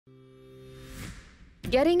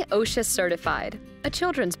Getting OSHA Certified, a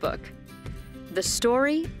children's book. The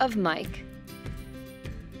story of Mike.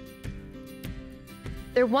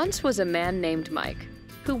 There once was a man named Mike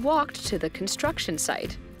who walked to the construction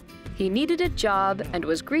site. He needed a job and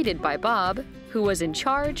was greeted by Bob, who was in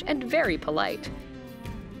charge and very polite.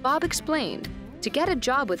 Bob explained, "To get a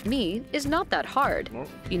job with me is not that hard.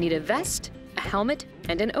 You need a vest, a helmet,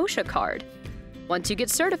 and an OSHA card. Once you get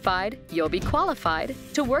certified, you'll be qualified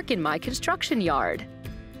to work in my construction yard."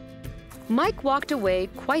 Mike walked away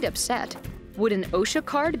quite upset. Would an OSHA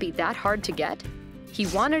card be that hard to get? He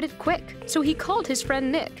wanted it quick, so he called his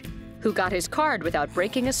friend Nick, who got his card without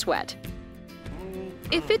breaking a sweat.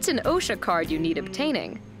 "If it's an OSHA card you need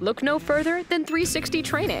obtaining, look no further than 360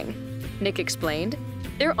 Training," Nick explained.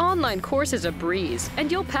 "Their online course is a breeze, and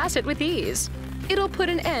you'll pass it with ease. It'll put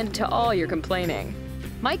an end to all your complaining."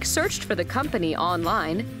 Mike searched for the company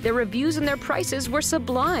online. Their reviews and their prices were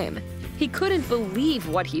sublime. He couldn't believe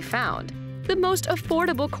what he found. The most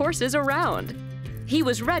affordable courses around. He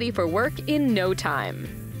was ready for work in no time.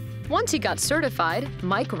 Once he got certified,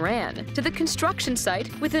 Mike ran to the construction site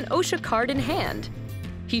with an OSHA card in hand.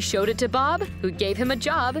 He showed it to Bob, who gave him a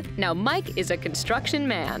job. Now Mike is a construction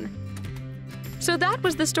man. So that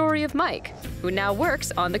was the story of Mike, who now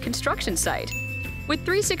works on the construction site. With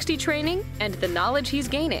 360 Training and the knowledge he's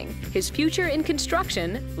gaining, his future in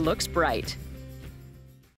construction looks bright.